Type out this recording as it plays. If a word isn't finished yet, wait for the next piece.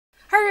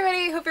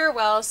hope you're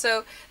well.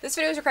 So this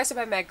video was requested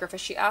by Megan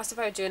Griffiths. She asked if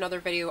I would do another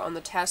video on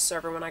the test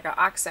server when I got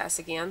access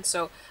again.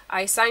 So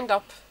I signed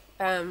up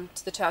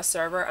to the test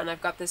server and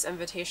I've got this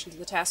invitation to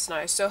the test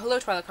now. So hello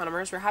Twilight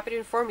Economers, we're happy to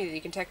inform you that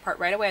you can take part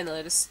right away in the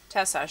latest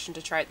test session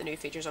to try out the new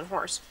features on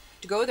Howrse.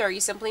 To go there, you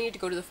simply need to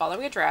go to the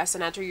following address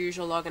and enter your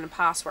usual login and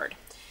password.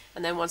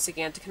 And then once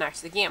again to connect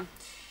to the game.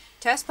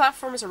 Test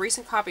platform is a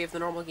recent copy of the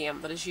normal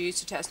game that is used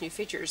to test new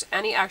features.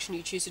 Any action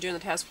you choose to do in the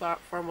test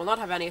platform will not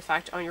have any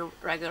effect on your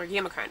regular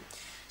game account.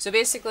 So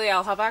basically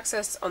I'll have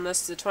access on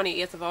this to the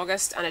 28th of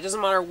August, and it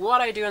doesn't matter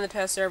what I do in the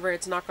test server,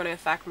 it's not going to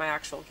affect my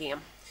actual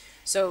game.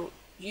 So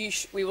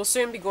we will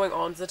soon be going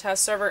on to the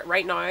test server.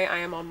 Right now I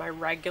am on my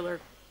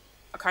regular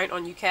account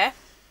on UK.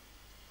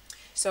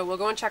 So we'll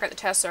go and check out the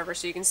test server.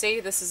 So you can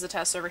see this is the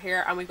test server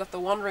here, and we've got the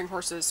Wandering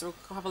Horses, so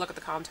we'll have a look at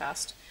the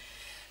contest.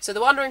 So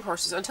the Wandering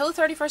Horses. Until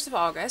the 31st of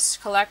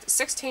August, collect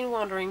 16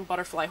 Wandering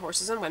Butterfly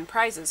Horses and win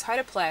prizes. How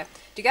to play.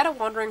 To get a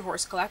Wandering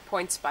Horse, collect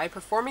points by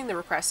performing the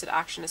requested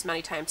action as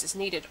many times as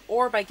needed,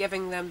 or by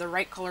giving them the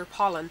right colour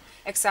pollen,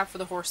 except for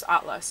the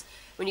HorseAtlas.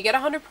 When you get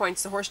 100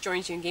 points, the horse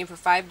joins you in game for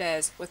 5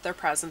 days with their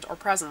present or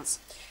presents.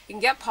 You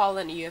can get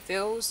pollen and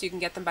UFOs, you can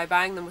get them by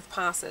buying them with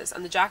passes,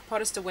 and the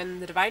jackpot is to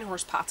win the divine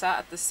horse Ptah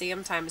at the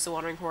same time as the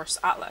Wandering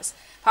HorseAtlas.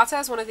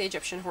 Ptah is one of the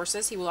Egyptian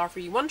horses. He will offer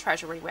you one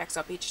treasure when he wakes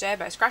up each day.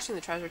 By scratching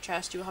the treasure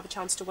chest, you will have a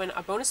chance to win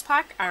a bonus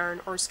pack,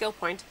 iron, or a skill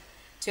point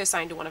to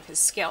assign to one of his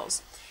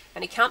skills.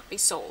 And he can't be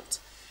sold.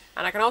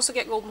 And I can also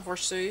get golden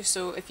horseshoes,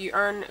 so if you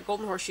earn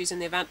golden horseshoes in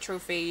the event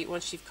trophy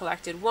once you've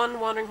collected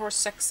 1 Wandering Horse,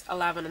 6,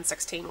 11, and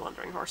 16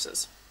 Wandering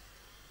Horses.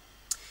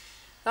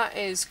 That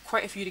is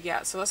quite a few to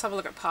get, so let's have a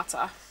look at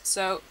Ptah.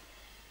 So,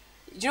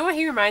 do you know what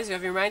he reminds me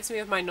of? He reminds me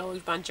of my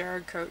Knowledge Band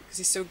Jared coat, because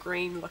he's so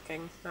green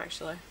looking,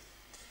 actually.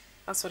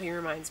 That's what he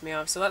reminds me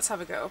of, so let's have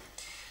a go.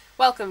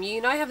 Welcome, you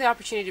now have the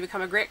opportunity to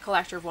become a great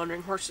collector of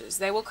wandering horses.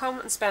 They will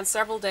come and spend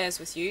several days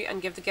with you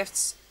and give the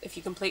gifts if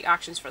you complete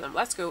actions for them.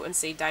 Let's go and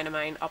see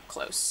Dynamite up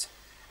close.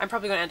 I'm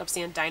probably going to end up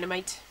seeing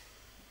Dynamite,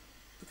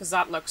 because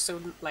that looks so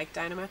like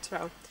Dynamite.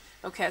 So,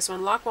 okay, so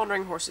unlock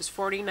wandering horses,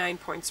 49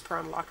 points per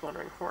unlocked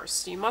wandering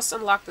horse. You must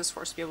unlock this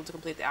horse to be able to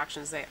complete the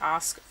actions they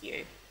ask of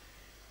you.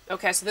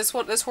 Okay, so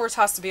this horse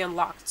has to be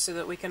unlocked so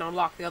that we can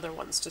unlock the other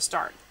ones to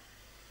start,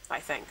 I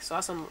think. So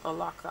let's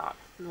unlock that.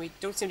 And we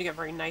don't seem to get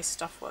very nice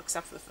stuff, well,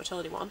 except for the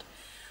fertility wand.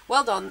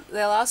 Well done.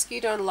 They'll ask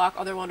you to unlock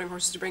other wandering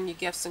horses to bring you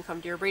gifts and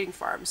come to your breeding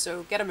farm,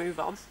 so get a move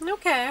on.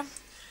 Okay.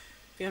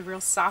 Being real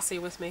sassy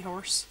with me,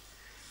 horse.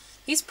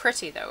 He's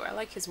pretty, though. I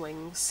like his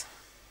wings.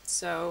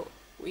 So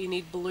we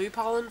need blue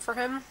pollen for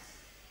him.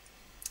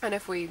 And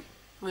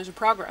there's a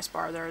progress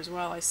bar there as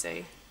well, I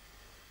see.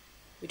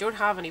 We don't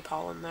have any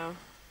pollen, though.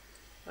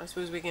 I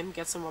suppose we can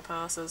get some more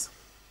passes.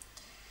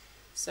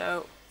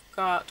 So,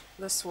 got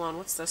this one.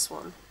 What's this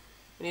one?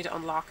 We need to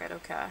unlock it,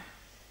 okay.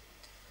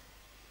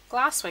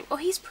 Glasswing. Oh,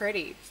 he's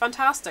pretty.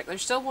 Fantastic.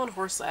 There's still one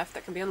horse left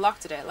that can be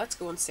unlocked today. Let's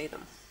go and see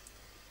them.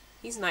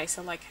 He's nice.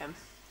 I like him.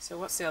 So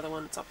what's the other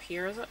one? It's up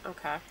here, is it?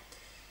 Okay.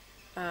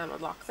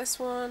 Unlock this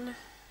one.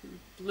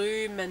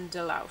 Blue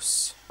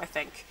Mendelouse, I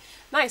think.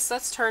 Nice.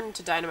 Let's turn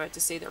to Dynamite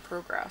to see their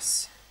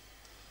progress.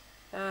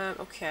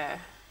 Okay.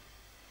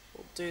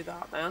 We'll do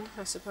that then,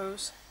 I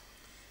suppose.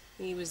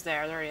 He was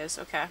there. There he is.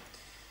 Okay.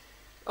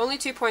 Only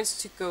 2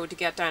 points to go to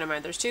get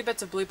Dynamite. There's 2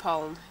 bits of blue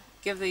pollen.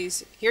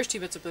 Here's 2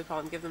 bits of blue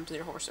pollen. Give them to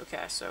your horse.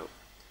 Okay, so...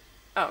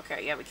 Oh,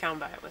 okay, yeah, we can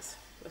buy it with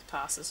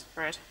passes.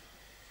 Right.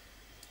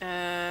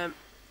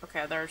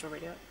 Okay, there's where we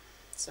do it.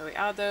 So we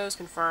add those,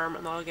 confirm,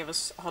 and that'll give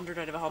us 100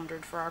 out of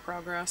 100 for our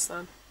progress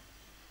then.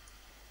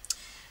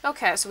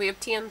 Okay, so we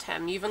obtained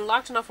him. You've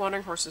unlocked enough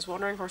wandering horses.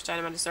 Wandering Horse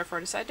Dynamite is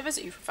therefore decided to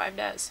visit you for 5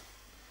 days.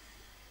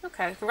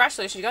 Okay,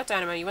 congratulations, you got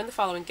Dynamite. You win the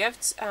following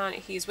gifts, and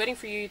he's waiting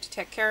for you to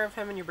take care of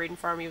him in your breeding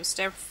farm. You will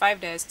stay for 5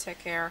 days to take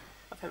care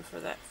of him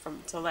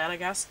from till then, I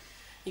guess.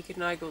 You could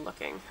now go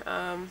looking.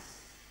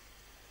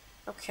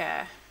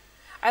 Okay.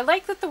 I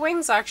like that the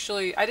wings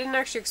actually, I didn't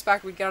actually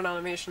expect we'd get an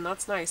animation.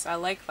 That's nice. I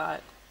like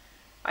that.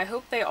 I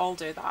hope they all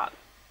do that.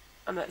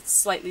 And that it's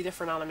slightly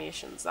different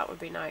animations. That would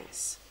be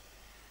nice.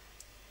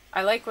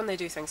 I like when they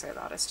do things like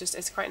that.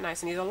 It's quite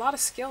nice. And he has a lot of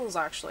skills,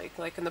 actually.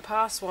 Like, in the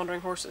past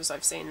Wandering Horses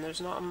I've seen,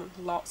 there's not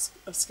lots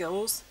of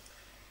skills.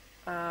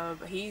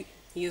 But he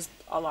is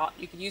a lot.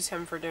 You could use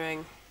him for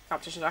doing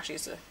competitions. Actually,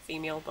 it's a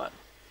female, but...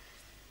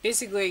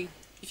 Basically,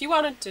 if you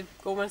wanted to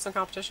go win some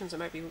competitions, it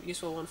might be a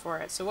useful one for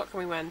it. So what can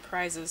we win?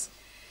 Prizes.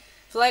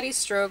 Philides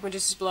Stroke,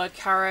 Magis's Blood,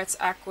 Carrots,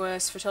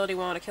 Equus, Fertility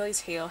Wand,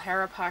 Achilles Heel,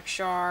 Hera Pack,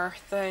 Shar,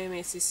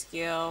 Macy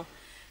Skill,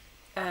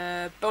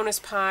 Bonus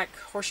Pack,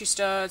 Horseshoe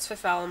Studs,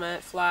 Fifth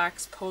Element,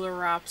 Flax, Polar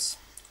Wraps,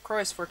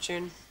 Croy's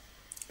Fortune,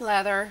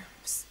 Leather,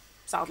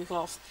 Saddle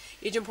Cloth,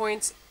 Agent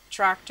Points,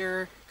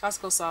 Tractor,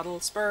 Classical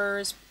Saddle,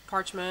 Spurs,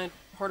 Parchment,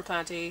 Horde of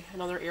Plenty,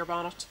 another Ear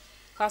Bonnet,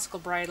 Classical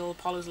Bridle,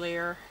 Apollo's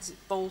Lair,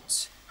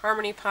 Bolt,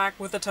 Harmony Pack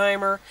with a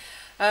timer,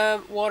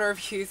 Water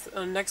of Youth,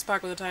 and next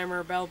pack with a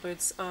timer, Bell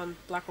Boots, and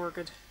Black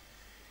Orchid.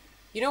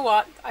 You know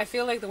what? I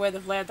feel like the way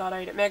they've laid that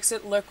out, it makes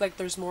it look like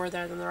there's more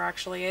there than there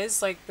actually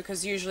is. Like,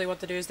 because usually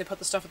what they do is they put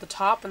the stuff at the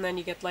top and then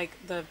you get like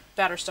the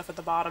better stuff at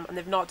the bottom, and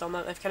they've not done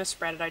that. They've kind of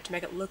spread it out to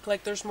make it look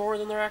like there's more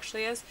than there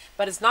actually is.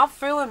 But it's not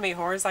fooling me,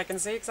 Horse. I can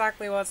see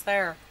exactly what's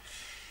there.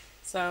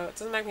 So it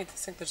doesn't make me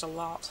think there's a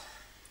lot.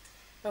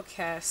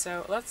 Okay,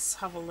 so let's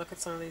have a look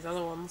at some of these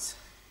other ones.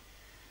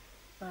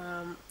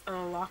 I'll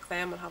unlock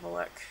them and have a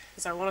look,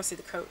 because I want to see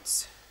the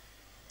coats.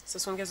 So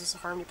this one gives us a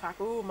harmony pack.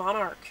 Ooh,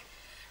 Monarch.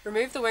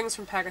 Remove the wings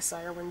from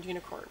Pegasi or winged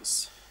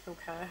unicorns.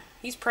 Okay.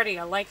 He's pretty,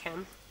 I like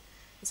him.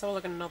 Let's have a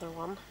look at another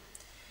one.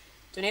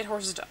 Donate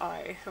horses to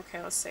I.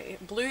 Okay, let's see.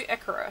 Blue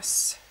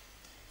Icarus.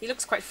 He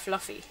looks quite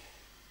fluffy.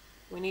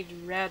 We need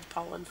red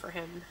pollen for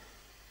him.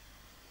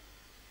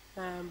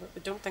 But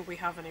we don't think we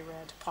have any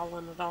red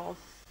pollen at all.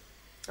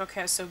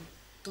 Okay, so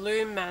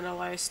Blue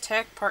Menelaus.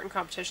 Take part in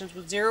competitions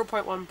with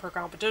 0.1 per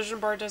competition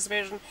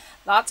participation.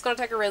 That's going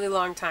to take a really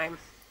long time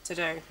to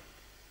do.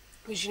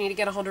 Because you need to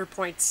get 100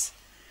 points.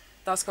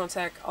 That's going to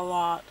take a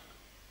lot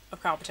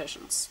of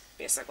competitions,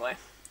 basically.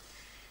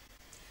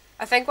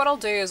 I think what I'll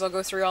do is I'll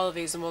go through all of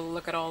these and we'll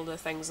look at all the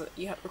things that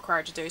you have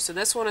required to do. So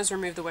this one is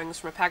remove the wings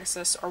from a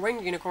Pegasus or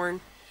winged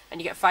unicorn,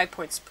 and you get 5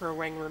 points per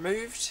wing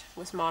removed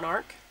with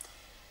Monarch.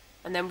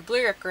 And then with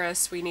Blue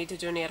Icarus, we need to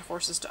donate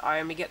horses to I,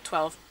 and we get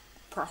 12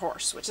 per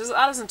horse,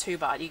 that isn't too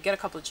bad. You get a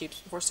couple of cheap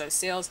horse out of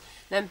sales.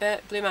 Then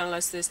Blue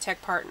Menelaus is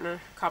take part in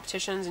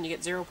competitions, and you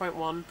get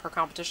 0.1 per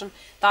competition.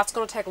 That's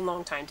going to take a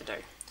long time to do.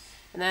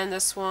 And then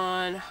this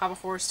one, have a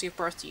horse give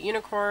birth to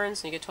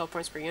unicorns, and you get 12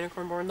 points per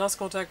unicorn born. That's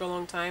going to take a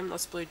long time.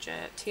 That's Blue J.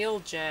 Tail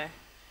J.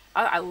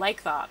 I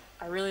like that.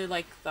 I really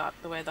like that,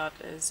 the way that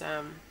is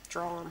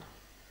drawn.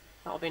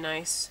 That'll be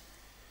nice.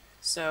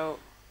 So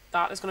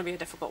that is going to be a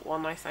difficult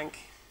one, I think,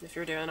 if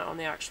you're doing it on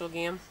the actual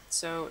game.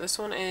 So this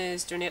one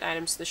is donate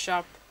items to the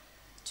shop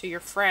to your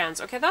friends.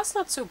 Okay, that's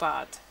not so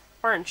bad.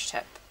 Orange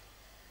Tip.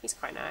 He's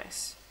quite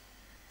nice.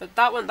 But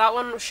that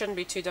one shouldn't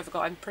be too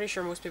difficult. I'm pretty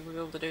sure most people will be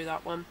able to do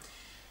that one.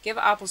 Give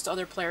apples to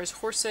other players'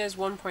 horses,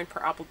 1 point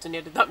per apple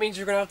donated. That means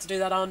you're going to have to do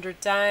that 100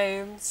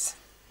 times.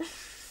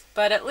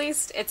 But at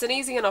least it's an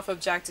easy enough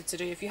objective to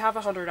do. If you have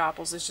 100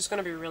 apples, it's just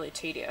going to be really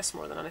tedious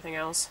more than anything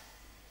else.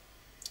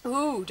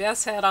 Ooh,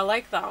 Death's Head, I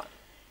like that.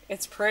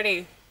 It's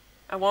pretty.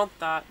 I want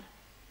that.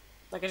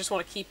 Like, I just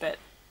want to keep it.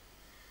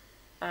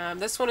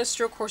 This one is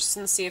stroke horses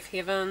in the Safe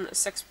Haven,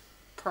 6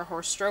 per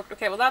horse stroke.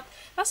 Okay, well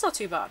that's not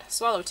too bad.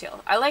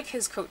 Swallowtail. I like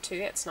his coat too,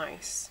 it's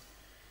nice.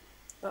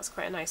 That's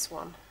quite a nice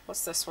one.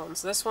 What's this one?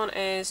 So this one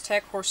is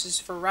take horses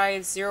for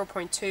rides,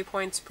 0.2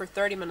 points per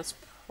 30 minutes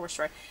horse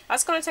ride.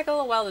 That's going to take a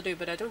little while to do,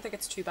 but I don't think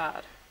it's too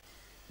bad.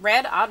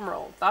 Red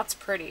Admiral. That's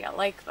pretty. I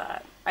like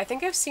that. I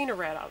think I've seen a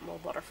Red Admiral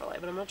butterfly,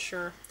 but I'm not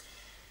sure.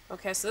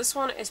 Okay, so this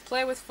one is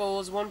play with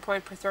foals, 1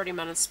 point per 30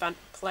 minutes spent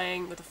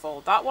playing with a foal.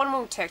 That one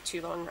won't take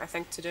too long, I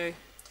think, to do.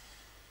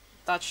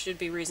 That should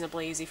be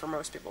reasonably easy for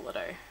most people to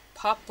do.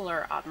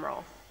 Poplar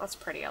Admiral. That's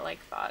pretty. I like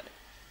that.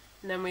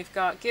 And then we've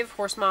got give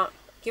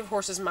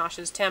horses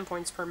mashes, 10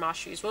 points per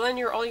mash used. Well, then all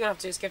you're going to have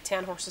to do is give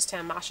 10 horses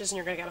 10 mashes, and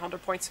you're going to get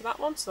 100 points for that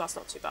one, so that's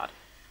not too bad.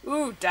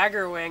 Ooh,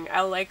 Daggerwing.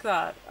 I like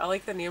that. I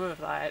like the name of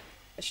that.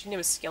 I should name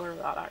a skiller of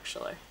that,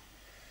 actually.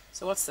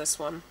 So what's this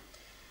one?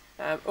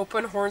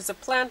 Open Horns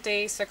of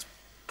Plenty, 6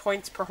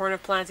 points per Horn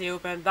of Plenty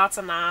open. That's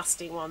a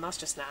nasty one. That's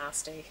just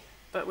nasty.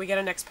 But we get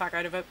a next pack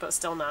out of it, but it's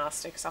still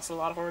nasty, because that's a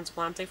lot of Horns of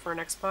Plenty for a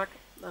next pack,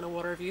 and a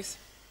Water of Youth.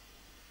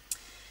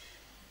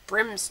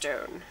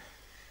 Brimstone.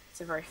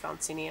 It's a very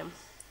fancy name.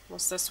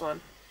 What's this one?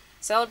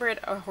 Celebrate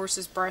a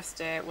horse's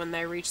birthday when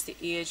they reach the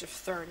age of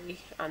 30,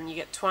 and you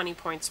get 20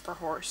 points per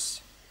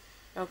horse.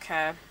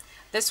 Okay.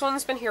 This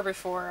one's been here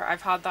before.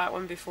 I've had that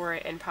one before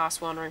in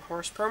past Wandering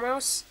Horse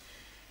promos.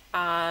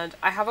 And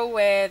I have a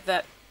way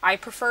that I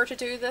prefer to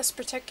do this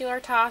particular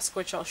task,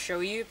 which I'll show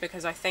you,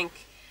 because I think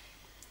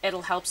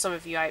it'll help some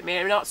of you out. I mean,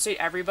 it may not suit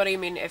everybody. I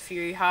mean, if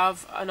you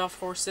have enough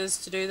horses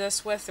to do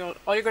this with,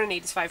 all you're going to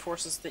need is 5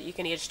 horses that you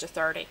can age to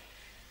 30.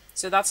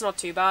 So that's not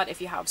too bad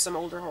if you have some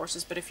older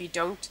horses, but if you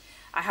don't,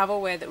 I have a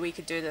way that we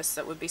could do this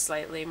that would be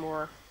slightly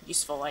more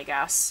useful, I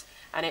guess.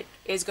 And it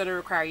is going to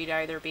require you to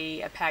either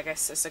be a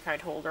Pegasus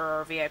account holder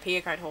or a VIP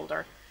account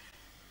holder.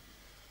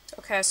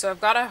 Okay, so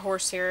I've got a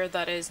horse here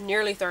that is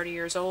nearly 30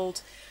 years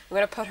old. I'm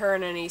going to put her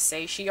in an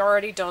EC. She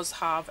already does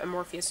have a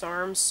Morpheus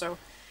Arms, so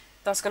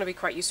that's going to be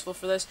quite useful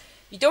for this.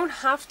 You don't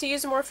have to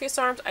use a Morpheus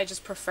Arms, I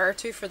just prefer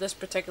to for this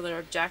particular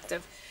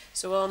objective.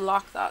 So we'll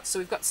unlock that. So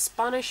we've got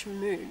Spanish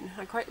Moon.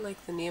 I quite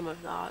like the name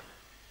of that.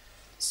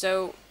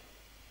 So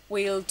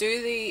we'll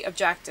do the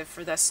objective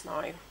for this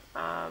now,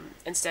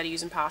 instead of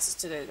using passes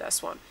to do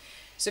this one.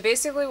 So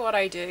basically what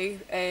I do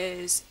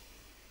is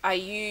I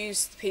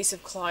use the Piece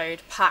of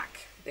Cloud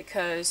pack,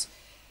 because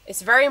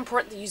it's very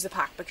important to use the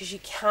pack, because you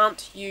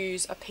can't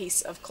use a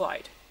piece of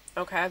cloud,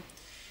 okay?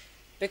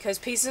 Because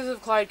pieces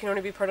of cloud can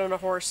only be put on a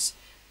horse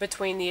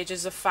between the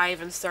ages of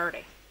 5 and 30.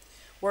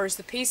 Whereas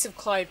the Piece of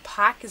Cloud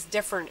pack is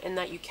different in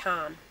that you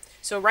can.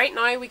 So right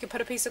now we could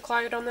put a piece of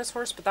cloud on this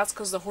horse, but that's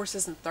because the horse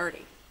isn't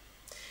 30.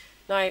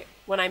 Now,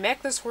 when I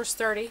make this horse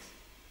 30,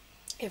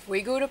 if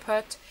we go to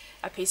put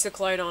a piece of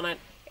cloud on it,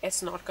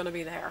 it's not going to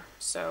be there.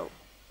 So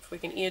if we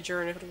can age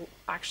her and it'll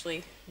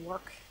actually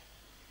work.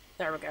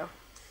 There we go.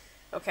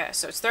 Okay,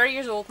 so it's 30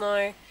 years old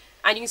now,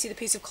 and you can see the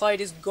piece of cloud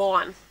is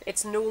gone.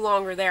 It's no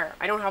longer there.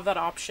 I don't have that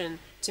option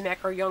to make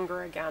her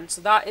younger again. So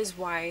that is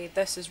why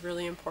this is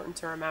really important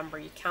to remember.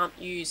 You can't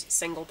use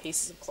single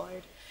pieces of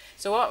cloud.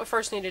 So what we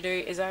first need to do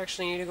is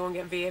actually need to go and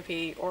get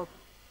VIP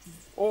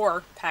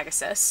or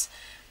Pegasus.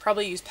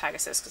 Probably use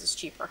Pegasus because it's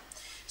cheaper.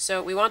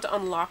 So we want to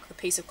unlock the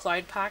piece of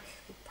cloud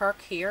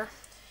perk here.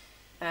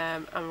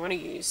 I'm going to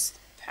use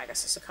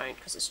Pegasus account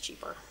because it's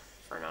cheaper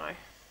for now.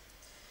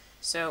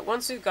 So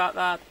once we've got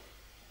that,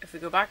 if we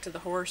go back to the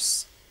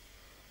horse,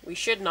 we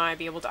should now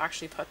be able to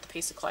actually put the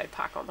piece of cloud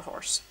pack on the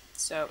horse.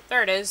 So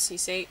there it is, you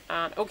see,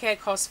 and okay,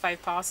 it costs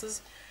 5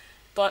 passes,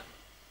 but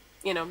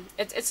you know,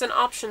 it's an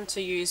option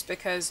to use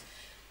because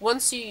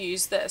once you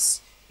use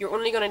this, you're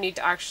only going to need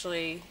to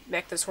actually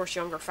make this horse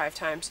younger 5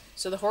 times.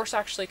 So the horse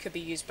actually could be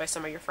used by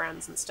some of your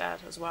friends instead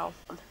as well.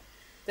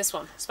 This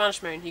one,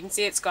 Spanish Moon, you can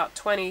see it's got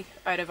 20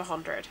 out of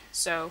 100,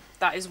 so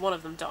that is one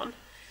of them done.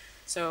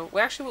 So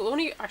we actually will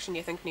only I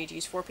think need to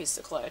use 4 pieces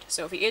of cloud.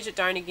 So if we age it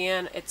down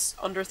again, it's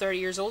under 30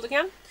 years old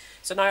again.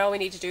 So now all we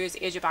need to do is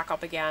age it back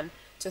up again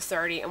to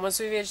 30, and once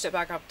we've aged it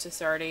back up to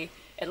 30,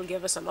 it'll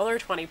give us another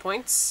 20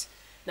 points.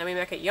 Then we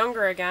make it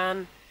younger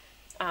again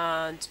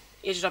and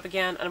age it up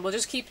again, and we'll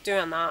just keep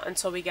doing that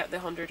until we get the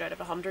 100 out of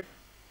 100.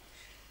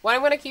 What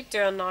I'm going to keep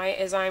doing now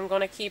is I'm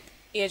going to keep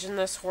aging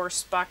this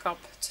horse back up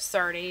to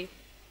 30,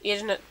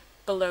 aging it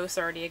below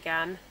 30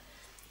 again,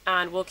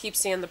 and we'll keep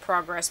seeing the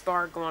progress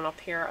bar going up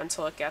here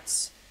until it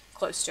gets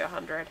close to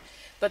 100.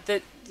 But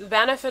the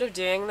benefit of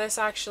doing this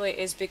actually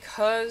is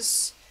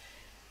because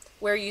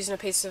we're using a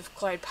piece of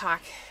cloud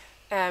pack,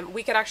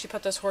 we could actually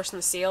put this horse in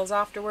the sales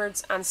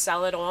afterwards and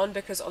sell it on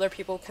because other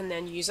people can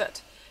then use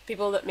it.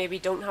 People that maybe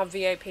don't have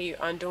VIP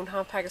and don't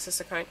have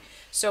Pegasus account.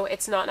 So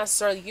it's not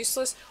necessarily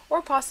useless,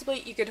 or possibly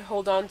you could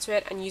hold on to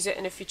it and use it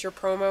in a future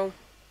promo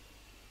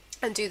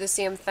and do the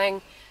same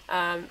thing.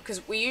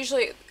 Because we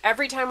usually,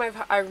 every time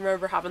I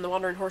remember having the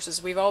Wandering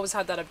Horses, we've always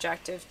had that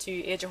objective to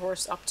age a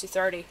horse up to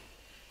 30.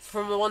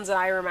 From the ones that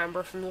I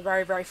remember, from the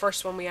very, very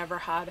first one we ever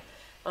had,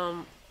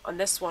 on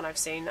this one I've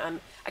seen.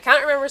 And I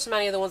can't remember so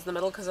many of the ones in the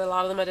middle because a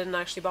lot of them I didn't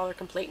actually bother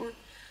completing.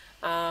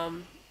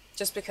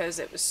 Just because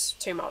it was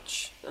too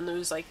much. And there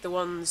was like the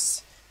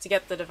ones to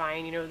get the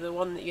divine, you know, the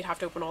one that you'd have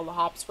to open all the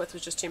hops with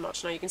was just too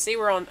much. Now you can see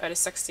we're on out of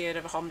 60 out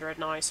of 100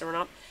 now, so we're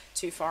not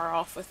too far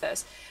off with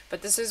this.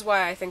 But this is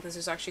why I think this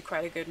is actually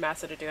quite a good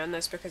method of doing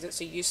this, because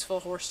it's a useful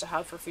horse to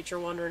have for future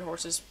Wandering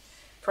Horses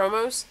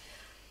promos.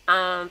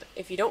 And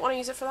if you don't want to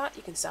use it for that,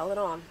 you can sell it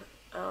on,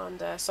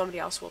 and somebody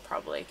else will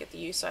probably get the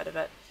use out of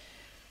it.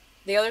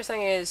 The other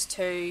thing is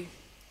to,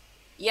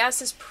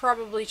 yes, it's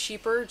probably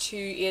cheaper to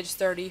age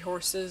 30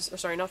 horses, or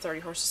sorry, not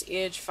 30 horses,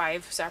 age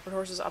 5 separate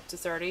horses up to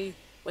 30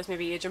 with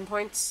maybe aging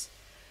points,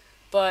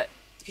 but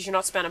because you're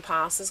not spending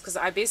passes, because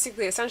I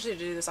basically, essentially to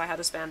do this, I had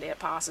to spend 8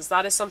 passes.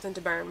 That is something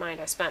to bear in mind.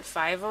 I spent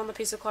 5 on the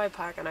piece of cloud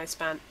pack, and I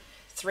spent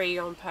 3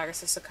 on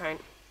Pegasus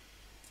account.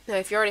 Now,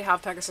 if you already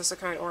have Pegasus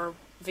account or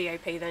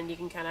VIP, then you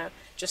can kind of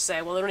just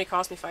say, well, it only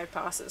cost me 5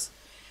 passes.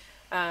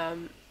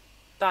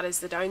 That is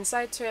the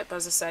downside to it, but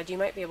as I said, you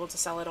might be able to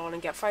sell it on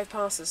and get 5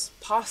 passes,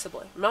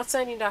 possibly. I'm not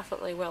saying you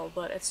definitely will,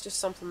 but it's just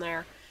something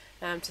there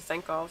to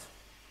think of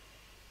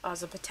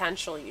as a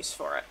potential use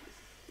for it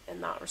in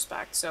that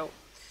respect. So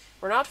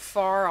we're not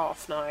far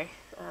off now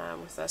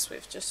with this.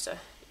 We've just to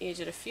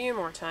age it a few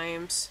more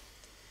times.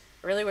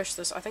 I really wish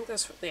this, I think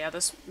this, yeah,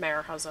 this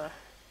mare has a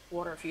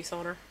water of youth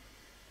on her.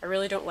 I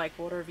really don't like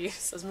water of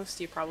youth, as most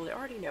of you probably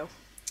already know.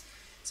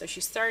 So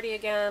she's 30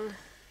 again,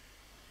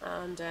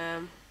 and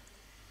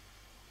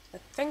I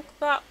think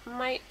that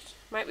might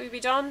we be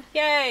done?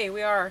 Yay,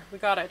 we are. We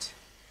got it.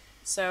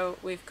 So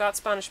we've got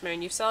Spanish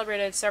Moon. You've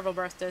celebrated several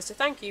birthdays, so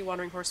thank you.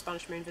 Wandering Horse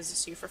Spanish Moon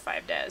visits you for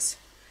 5 days.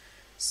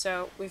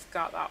 So we've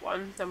got that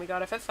one. Then we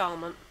got a 5th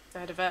element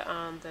out of it,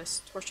 and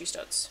this horseshoe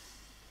studs,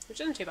 which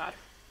isn't too bad.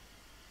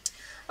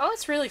 Oh,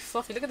 it's really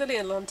fluffy. Look at the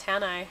little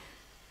antennae.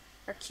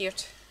 They're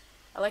cute.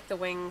 I like the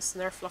wings,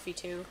 and they're fluffy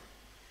too.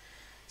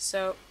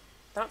 So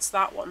that's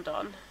that one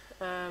done.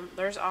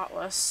 There's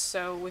Atlas,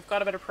 so we've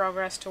got a bit of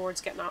progress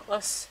towards getting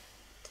Atlas,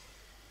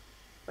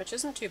 which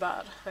isn't too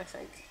bad, I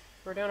think.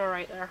 We're doing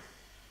alright there.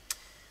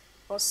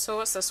 Well, so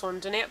what's this one?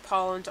 Donate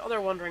pollen to other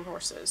Wandering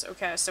Horses.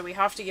 Okay, so we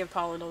have to give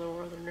pollen to other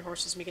Wandering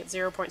Horses, and we get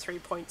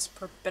 0.3 points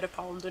per bit of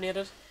pollen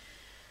donated.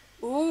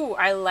 Ooh,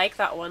 I like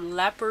that one.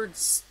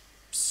 Leopard's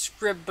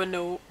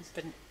Scribano...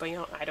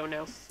 I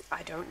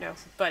don't know,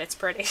 but it's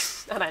pretty,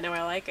 and I know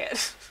I like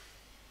it.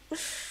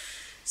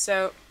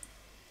 So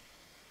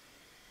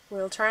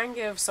we'll try and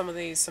give some of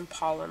these some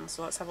pollen,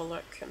 so let's have a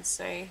look and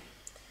see.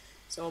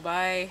 So we'll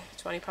buy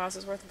 20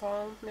 passes worth of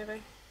pollen,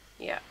 maybe?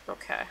 Yeah,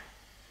 okay.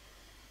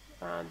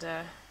 And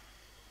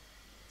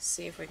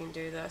see if we can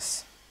do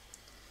this.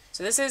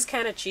 So this is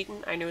kind of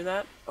cheating, I know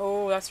that.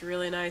 Oh, that's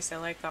really nice, I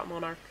like that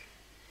monarch.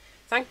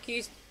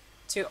 Thanks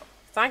to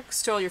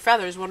all your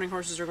feathers, Wandering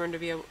Horses are going to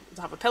be able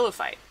to have a pillow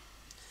fight.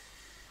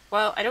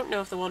 Well, I don't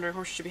know if the Wandering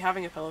Horses should be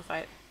having a pillow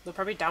fight. They'll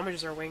probably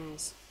damage their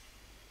wings.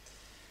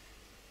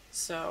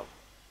 So,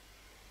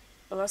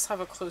 well, let's have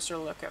a closer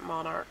look at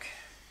Monarch.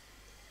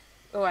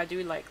 Oh, I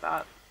do like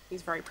that.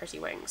 He's very pretty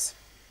wings.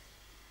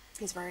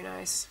 He's very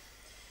nice.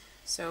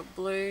 So,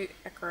 blue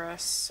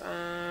Icarus.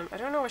 I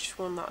don't know which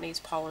one that needs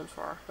pollen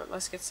for, but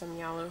let's get some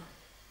yellow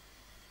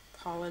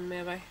pollen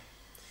maybe.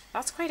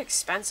 That's quite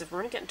expensive. We're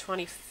only getting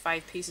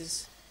 25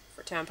 pieces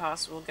for 10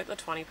 passes. We'll get the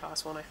 20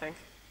 pass one, I think.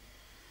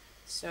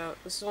 So,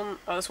 this one,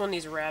 oh, this one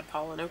needs red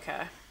pollen,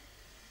 okay.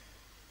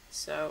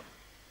 So,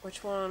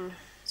 which one,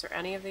 is there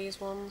any of these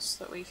ones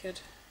that we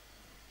could,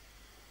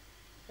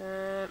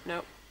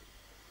 nope.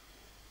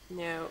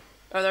 No.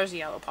 Oh, there's a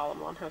yellow pollen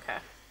one, okay.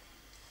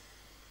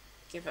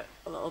 Give it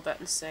a little bit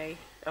and see.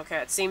 Okay,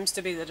 it seems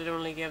to be that it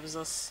only gives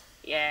us,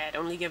 yeah, it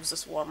only gives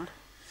us one.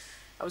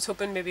 I was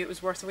hoping maybe it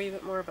was worth a wee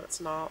bit more, but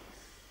it's not.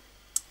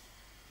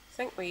 I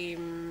think we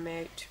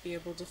might be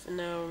able to,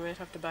 no, we might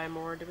have to buy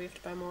more. Do we have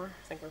to buy more?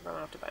 I think we're going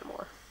to have to buy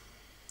more.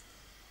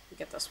 We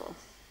get this one.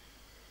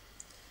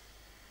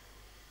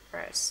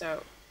 Right,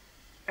 so,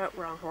 oh,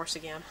 wrong horse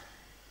again.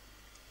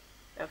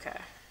 Okay.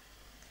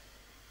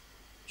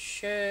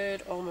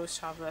 Should almost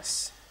have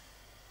this.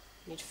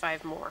 Need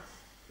 5 more.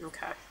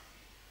 Okay.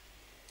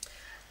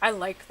 I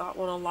like that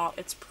one a lot.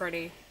 It's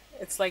pretty.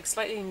 It's like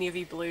slightly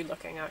navy blue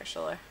looking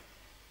actually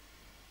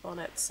on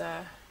its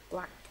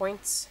black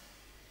points.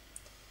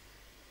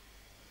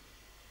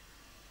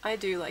 I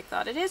do like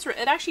that. It is.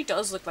 It actually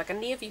does look like a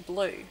navy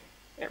blue.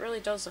 It really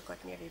does look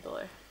like navy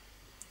blue.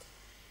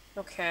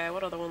 Okay,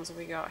 what other ones have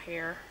we got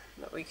here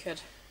that we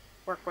could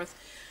work with?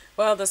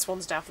 Well, this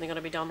one's definitely going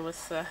to be done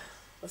with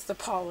the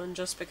pollen,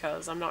 just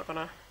because I'm not going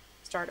to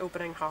start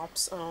opening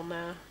hops on.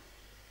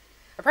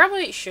 I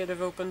probably should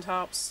have opened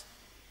hops,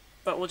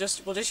 but we'll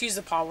just use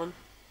the pollen.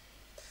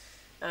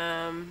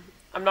 I'm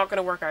not going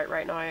to work out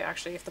right now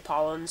actually if the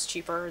pollen's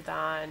cheaper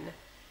than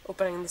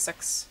opening the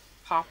 6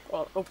 hop.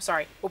 Well,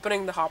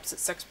 opening the hops at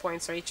 6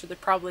 points or each.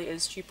 It probably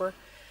is cheaper,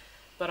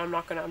 but I'm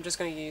not gonna. I'm just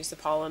going to use the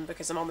pollen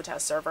because I'm on the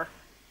test server,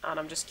 and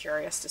I'm just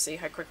curious to see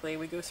how quickly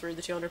we go through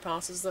the 200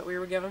 passes that we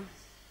were given.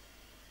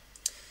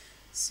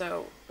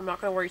 So I'm not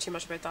going to worry too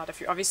much about that.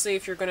 If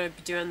you're going to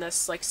be doing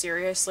this like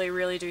seriously,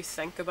 really do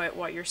think about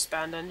what you're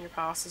spending your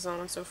passes on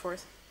and so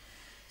forth.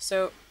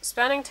 So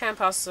spending 10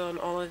 passes on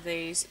all of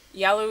these,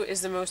 yellow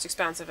is the most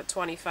expensive at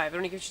 25. It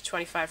only gives you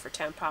 25 for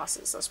 10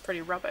 passes. That's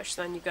pretty rubbish.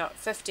 Then you've got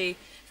 50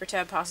 for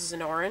 10 passes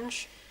in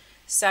orange,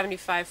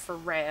 75 for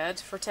red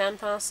for 10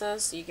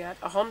 passes. You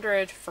get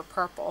 100 for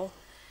purple,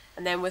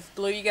 and then with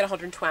blue you get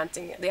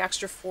 120. The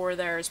extra 4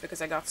 there is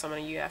because I got some in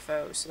a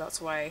UFO, so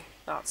that's why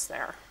that's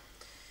there.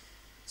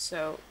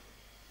 So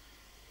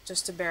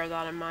just to bear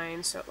that in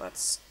mind. So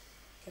let's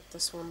get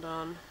this one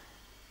done.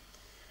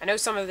 I know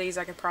some of these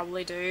I could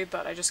probably do,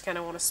 but I just kind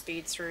of want to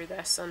speed through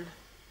this and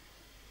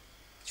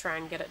try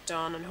and get it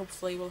done, and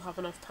hopefully we'll have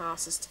enough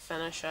passes to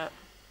finish it.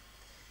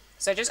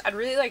 So I'd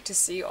really like to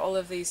see all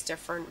of these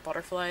different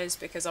butterflies,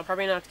 because I'll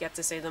probably not get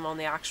to see them on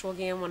the actual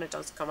game when it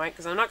does come out,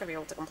 because I'm not going to be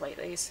able to complete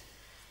these.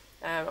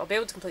 I'll be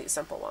able to complete the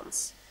simple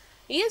ones.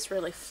 He is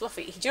really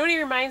fluffy. Do you know what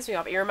he reminds me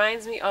of? He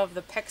reminds me of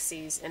the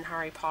pixies in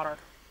Harry Potter.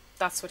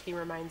 That's what he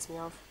reminds me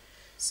of.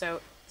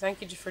 So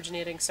thank you for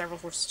donating several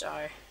horses to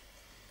die.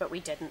 But we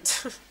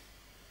didn't.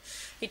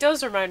 He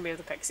does remind me of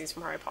the pixies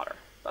from Harry Potter.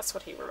 That's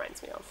what he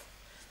reminds me of.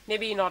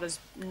 Maybe not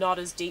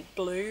as deep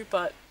blue,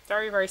 but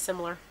very, very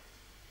similar.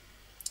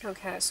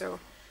 Okay,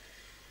 so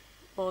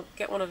we'll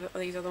get one of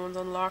these other ones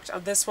unlocked.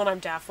 This one I'm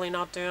definitely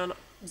not doing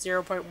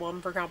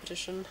 0.1 per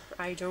competition.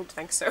 I don't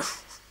think so.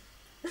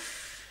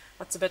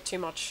 That's a bit too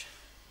much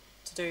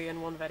to do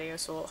in one video,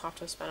 so we'll have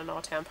to spend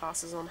another 10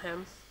 passes on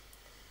him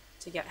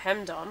to get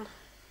him done,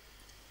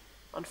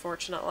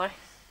 unfortunately.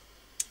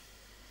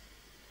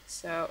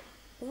 So,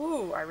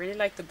 ooh, I really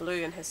like the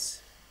blue in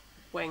his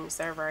wings.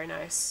 They're very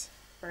nice.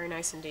 Very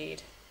nice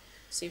indeed.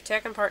 So you've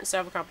taken part in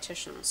several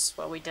competitions.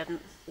 Well, we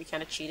didn't. We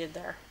kind of cheated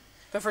there.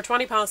 But for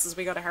 20 passes,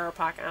 we got a hero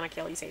pack and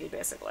Achilles heel,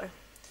 basically.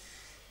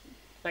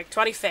 Like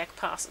 20 fake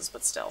passes,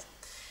 but still.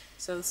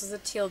 So this is a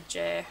teal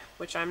J,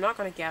 which I'm not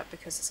going to get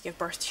because it's give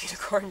birth to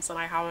unicorns and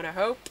I haven't a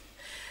hope.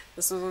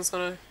 This one's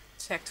going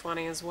to take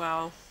 20 as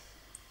well.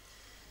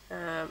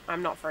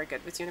 I'm not very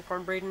good with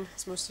unicorn breeding,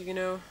 as most of you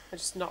know. I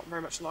just not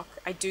very much luck.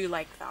 I do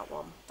like that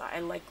one. I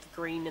like the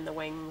green in the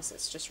wings.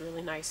 It's just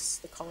really nice.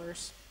 The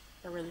colours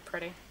are really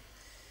pretty.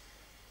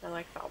 I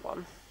like that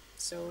one.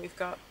 So we've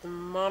got the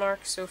monarch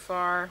so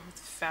far with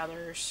the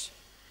feathers.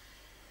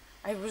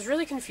 I was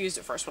really confused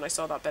at first when I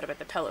saw that bit about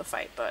the pillow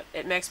fight, but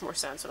it makes more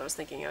sense when I was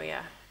thinking, oh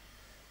yeah.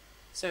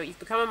 So you've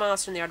become a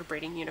master in the art of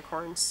breeding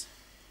unicorns.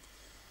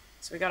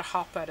 So we got a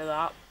hop out of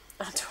that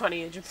at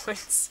 20 agent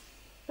points.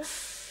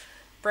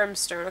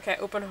 Brimstone. Okay,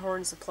 open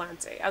horns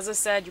aplenty. As I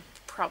said, you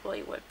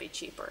probably would be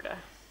cheaper to,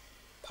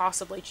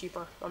 possibly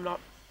cheaper. I'm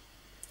not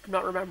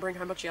remembering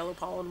how much yellow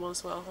pollen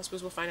was. Well, I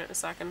suppose we'll find out in a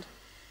second.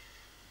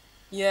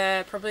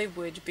 Yeah, it probably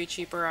would be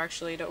cheaper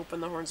actually to open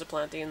the horns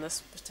aplenty in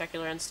this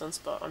particular instance,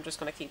 but I'm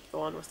just going to keep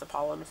going with the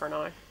pollen for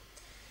now.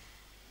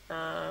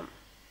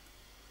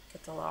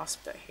 Get the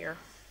last bit here.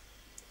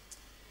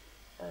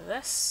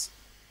 This,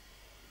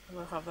 and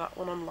we'll have that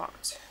one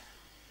unlocked.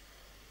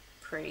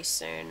 pretty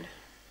soon.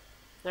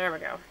 There we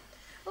go.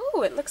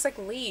 Oh, it looks like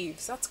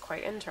leaves. That's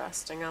quite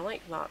interesting. I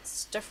like that.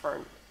 It's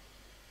different.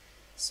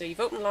 So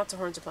you've opened lots of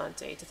horns of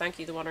plenty. To thank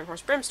you, the Wandering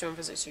Horse Brimstone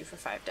visits you for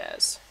 5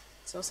 days.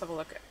 So let's have a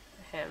look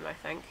at him, I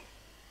think.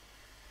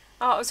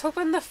 Oh, I was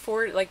hoping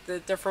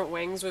the different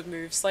wings would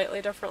move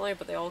slightly differently,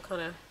 but they all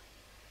kind of...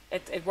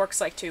 It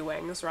works like 2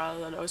 wings rather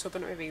than... I was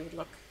hoping maybe it would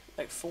look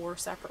like 4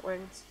 separate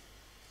wings.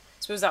 I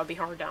suppose that would be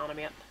hard to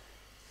animate.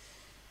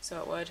 So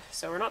it would.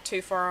 So we're not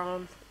too far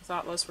on with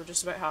Atlas. We're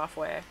just about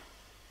halfway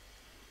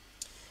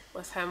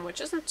with him, which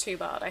isn't too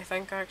bad, I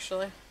think,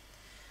 actually.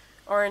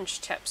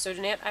 Orange tip. So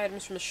donate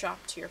items from the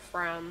shop to your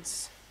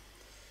friends.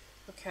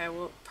 Okay,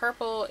 well,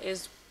 purple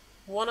is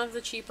one of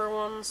the cheaper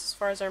ones, as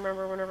far as I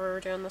remember whenever we were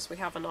doing this. We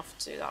have enough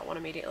to do that one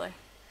immediately.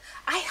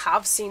 I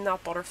have seen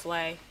that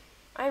butterfly.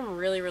 I'm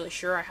really, really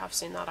sure I have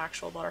seen that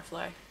actual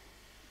butterfly.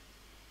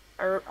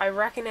 I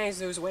recognize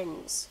those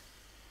wings.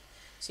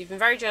 So you've been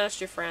very generous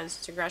to your friends.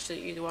 To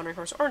congratulate you, the Wandering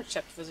Horse Orange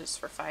Tip visits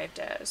for 5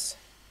 days.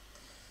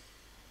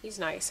 He's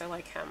nice. I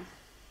like him.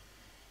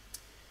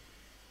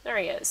 There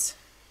he is.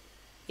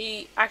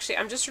 He actually,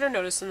 I'm just sort of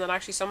noticing that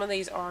actually some of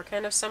these are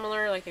kind of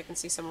similar. Like I can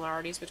see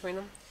similarities between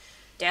them.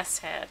 Death's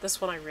Head.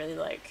 This one I really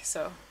like.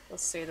 So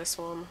let's see this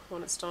one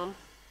when it's done.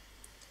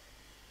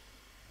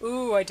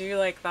 Ooh, I do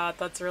like that.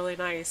 That's really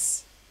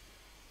nice.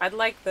 I'd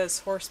like this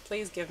horse.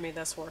 Please give me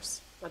this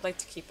horse. I'd like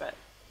to keep it.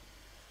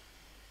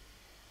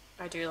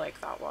 I do like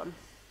that one.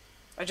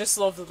 I just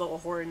love the little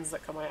horns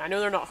that come out. I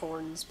know they're not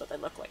horns, but they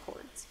look like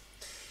horns.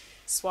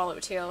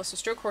 Swallowtail. So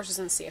stroke horses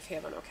in safe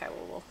haven. Okay,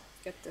 well, we'll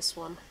get this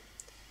one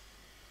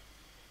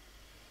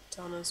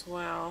done as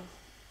well.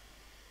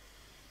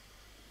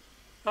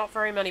 Not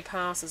very many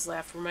passes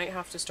left. We might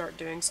have to start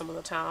doing some of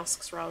the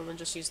tasks rather than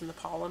just using the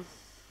pollen.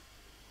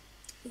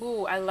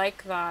 Ooh, I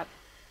like that.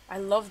 I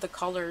love the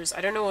colors.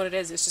 I don't know what it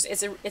is. It's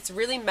just it's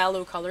really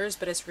mellow colors,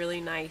 but it's really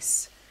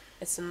nice.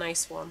 It's a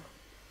nice one.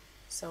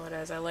 So it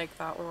is. I like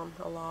that one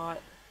a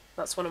lot.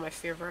 That's one of my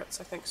favorites,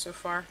 I think, so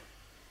far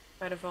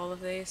out of all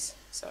of these.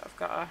 So I've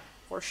got a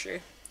horseshoe.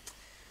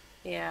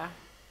 Yeah.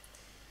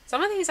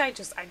 Some of these I'd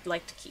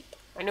like to keep.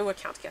 I know I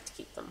can't get to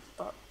keep them,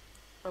 but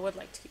I would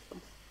like to keep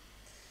them.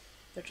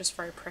 They're just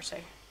very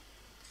pretty.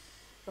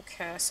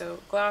 Okay, so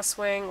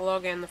Glasswing,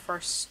 log in the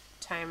first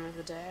time of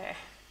the day.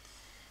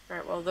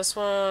 Alright, well this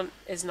one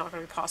is not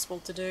going to be possible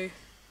to do.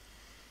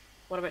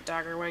 What about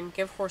Daggerwing?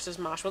 Give horses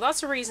mash. Well,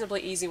 that's a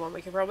reasonably easy one.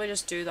 We could probably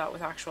just do that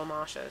with actual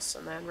mashes.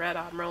 And then Red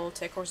Admiral,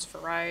 take horses for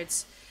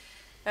rides.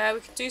 We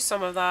could do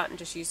some of that and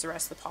just use the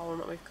rest of the pollen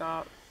that we've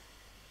got.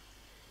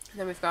 And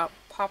then we've got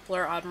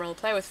Poplar Admiral,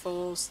 play with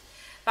foals.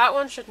 That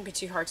one shouldn't be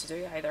too hard to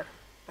do either.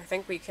 I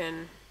think we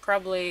can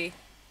probably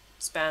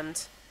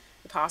spend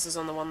the passes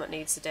on the one that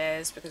needs the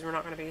days because we're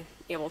not going to be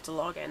able to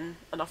log in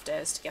enough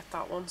days to get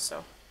that one.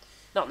 So,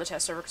 not in the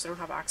test server because I don't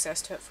have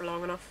access to it for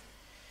long enough.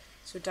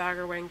 So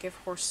Daggerwing, give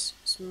horse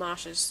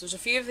smashes. There's a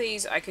few of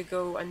these I could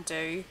go and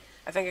do.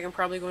 I think I can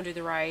probably go and do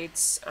the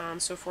rides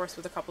and so forth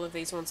with a couple of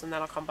these ones, and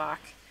then I'll come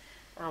back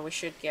and we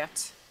should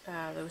get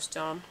those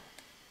done.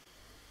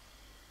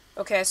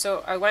 Okay,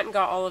 so I went and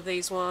got all of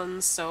these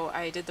ones. So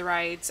I did the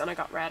rides and I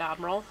got Red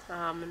Admiral,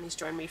 and he's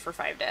joined me for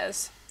 5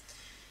 days.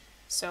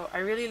 So I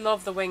really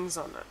love the wings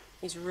on it.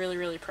 He's really,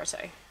 really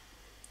pretty.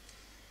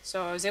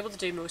 So I was able to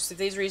do most of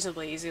these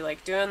reasonably easy,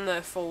 like doing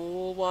the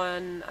foal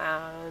one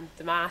and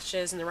the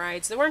mashes and the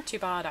rides. They weren't too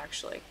bad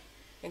actually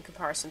in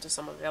comparison to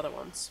some of the other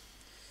ones.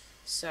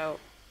 So,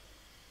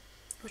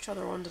 which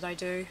other one did I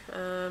do?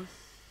 I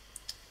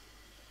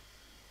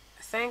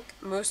think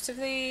most of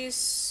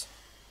these,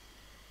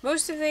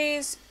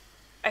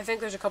 I think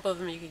there's a couple of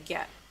them you could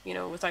get, you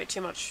know, without too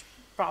much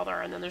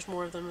bother, and then there's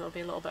more of them that'll be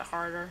a little bit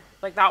harder.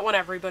 Like that one,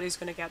 everybody's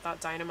going to get that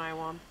Dynamite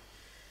one.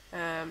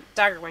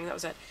 Daggerwing, that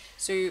was it.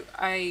 So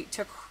I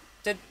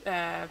did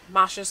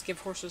mashes,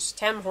 give horses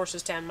 10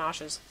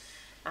 mashes,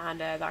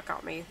 and that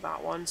got me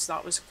that one. So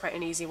that was quite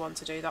an easy one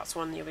to do. That's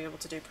one you'll be able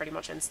to do pretty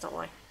much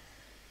instantly.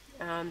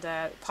 And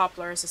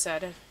Poplar, as I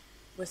said,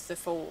 with the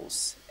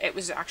foals, it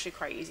was actually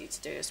quite easy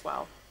to do as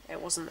well. It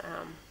wasn't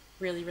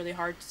really, really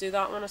hard to do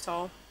that one at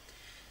all.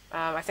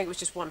 I think it was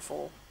just one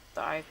foal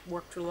that I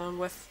worked along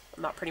with,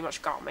 and that pretty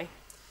much got me.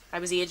 I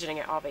was aging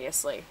it,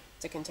 obviously,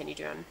 to continue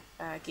doing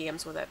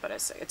games with it, but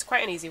it's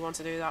quite an easy one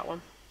to do, that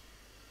one.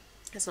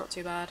 It's not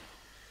too bad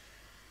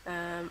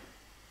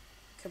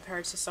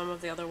compared to some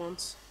of the other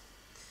ones.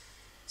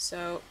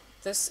 So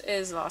this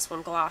is the last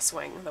one,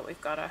 Glasswing, that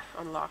we've got to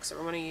unlock, so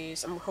we're going to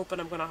use, I'm hoping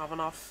I'm going to have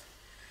enough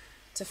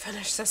to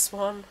finish this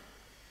one.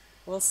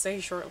 We'll see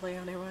shortly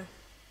anyway.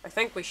 I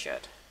think we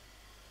should.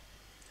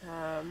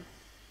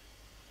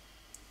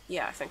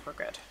 Yeah, I think we're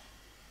good.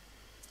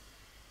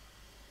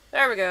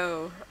 There we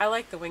go. I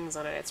like the wings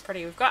on it. It's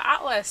pretty. We've got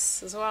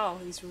Atlas as well.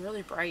 He's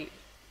really bright.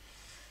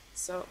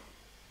 So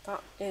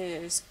that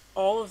is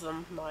all of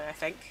them now, I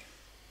think,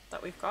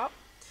 that we've got.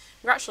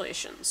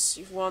 Congratulations.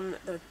 You've won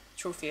the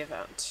trophy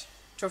event.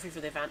 Trophy for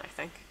the event, I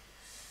think.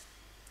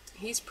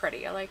 He's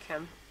pretty. I like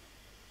him.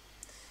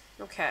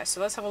 Okay,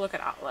 so let's have a look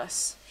at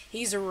Atlas.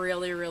 He's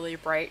really, really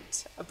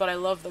bright, but I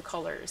love the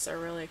colors. They're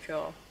really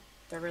cool.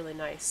 They're really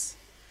nice.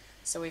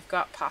 So we've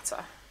got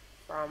Ptah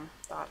from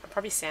that. I'm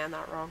probably saying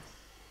that wrong,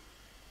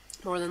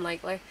 more than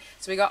likely.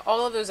 So we got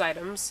all of those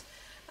items,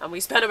 and we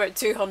spent about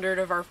 200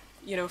 of our,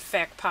 you know,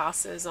 fake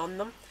passes on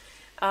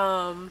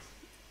them.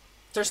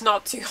 There's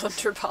not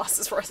 200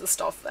 passes worth of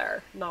stuff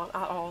there, not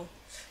at all.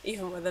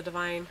 Even with a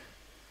divine,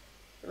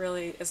 it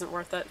really isn't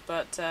worth it.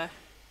 But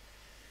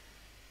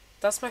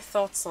that's my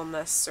thoughts on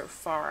this so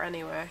far,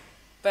 anyway.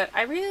 But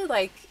I really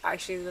like,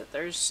 actually, that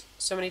there's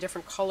so many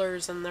different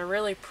colors, and they're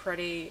really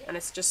pretty, and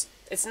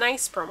it's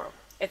nice promo.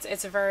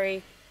 It's a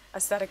very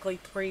aesthetically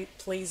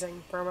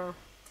pleasing promo.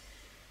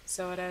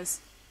 So it is,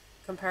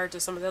 compared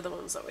to some of the other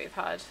ones that we've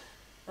had.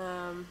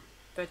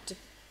 But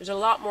there's a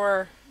lot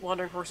more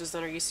Wandering Horses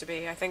than there used to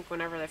be. I think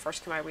whenever they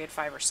first came out, we had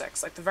 5 or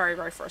 6, like the very,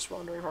 very first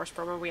Wandering Horse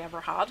promo we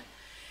ever had.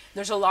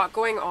 There's a lot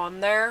going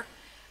on there.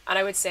 And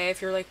I would say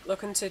if you're like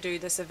looking to do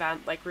this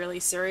event like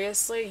really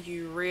seriously,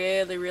 you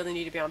really, really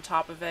need to be on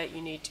top of it.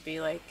 You need to be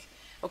like,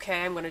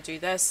 okay, I'm going to do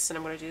this and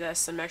I'm going to do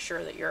this, and make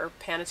sure that you're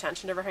paying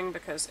attention to everything,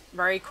 because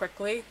very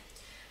quickly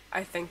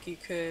I think you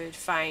could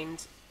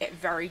find it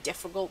very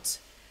difficult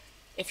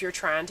if you're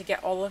trying to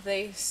get all of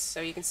these.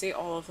 So you can see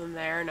all of them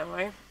there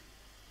now,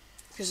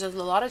 because there's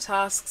a lot of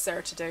tasks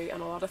there to do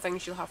and a lot of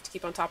things you'll have to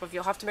keep on top of.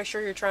 You'll have to make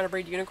sure you're trying to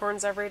breed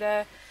unicorns every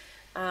day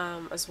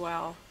as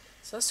well.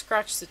 So let's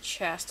scratch the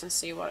chest and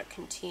see what it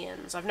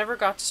contains. I've never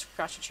got to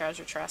scratch a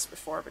treasure chest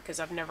before because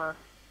I've never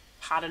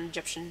had an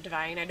Egyptian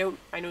divine. I know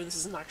this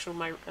isn't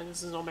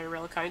this is on my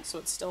real account, so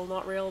it's still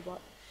not real,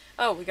 but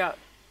oh, we got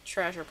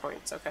treasure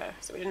points. Okay,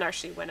 so we didn't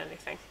actually win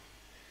anything.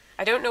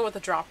 I don't know what the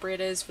drop rate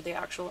is for the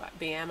actual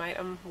BM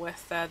item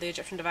with the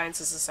Egyptian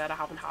divines. As I said, I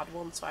haven't had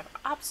one, so I have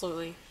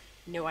absolutely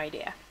no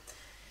idea.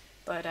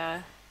 But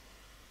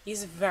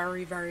he's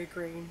very, very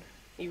green.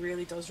 He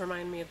really does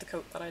remind me of the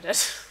coat that I did.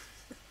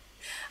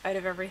 Out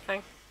of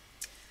everything.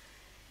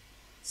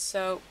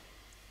 So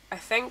I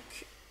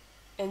think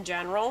in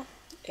general,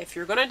 if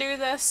you're gonna do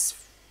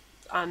this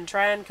and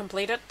try and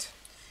complete it,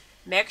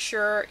 make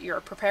sure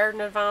you're prepared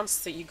in advance,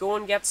 that you go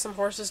and get some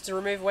horses to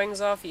remove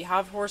wings off. You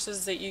have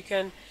horses that you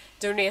can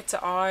donate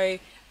to I.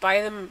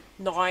 Buy them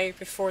now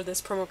before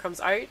this promo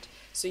comes out,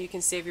 so you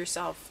can save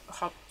yourself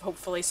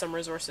hopefully some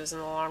resources in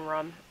the long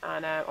run,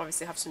 and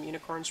obviously have some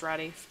unicorns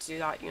ready to do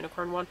that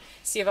unicorn one.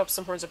 Save up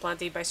some Horns of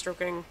Plenty by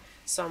stroking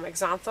some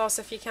Xanthos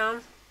if you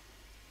can.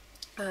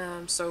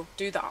 So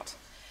do that.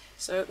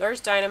 So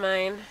there's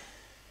Dynamine,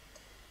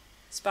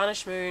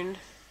 Spanish Moon,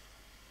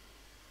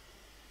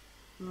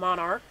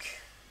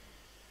 Monarch,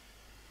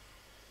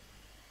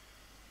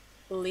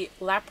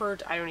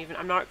 Leopard,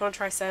 I'm not going to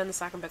try saying the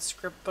second bit,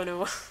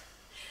 Scribano,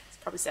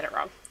 probably said it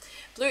wrong,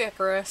 Blue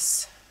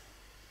Icarus,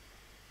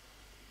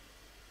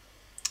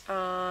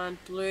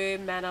 and Blue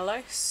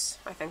Menelaus.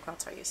 I think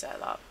that's how you say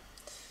that.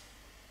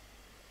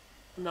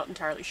 I'm not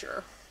entirely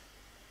sure.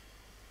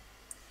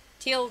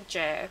 Teal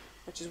J,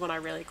 which is one I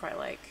really quite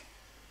like.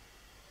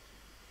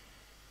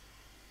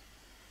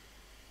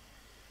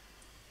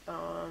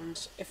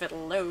 And if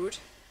it'll load,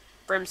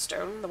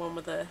 Brimstone, the one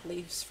with the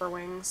leaves for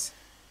wings.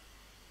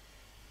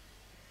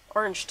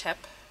 Orange Tip.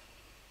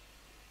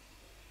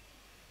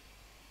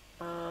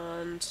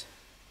 And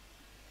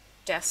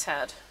Death's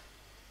Head.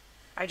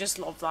 I just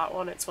love that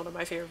one. It's one of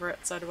my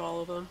favourites out of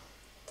all of them.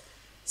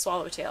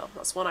 Swallowtail.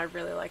 That's one I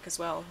really like as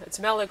well. It's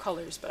mellow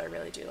colours, but I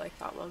really do like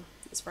that one.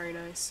 It's very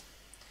nice.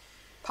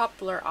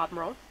 Popular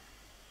Admiral.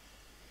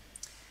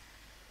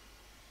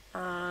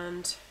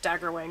 And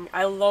Daggerwing.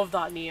 I love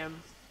that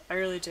name. I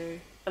really do.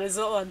 And his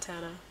little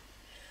antenna.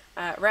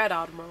 Red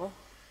Admiral.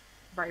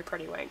 Very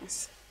pretty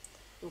wings.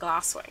 And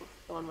Glasswing.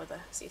 The one with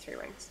the see-through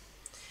wings.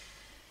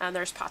 And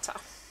there's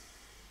Ptah.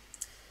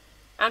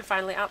 And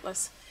finally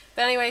Atlas.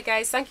 But anyway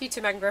guys, thank you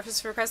to Megan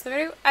Griffiths for requesting the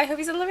video. I hope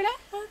you had a lovely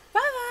day.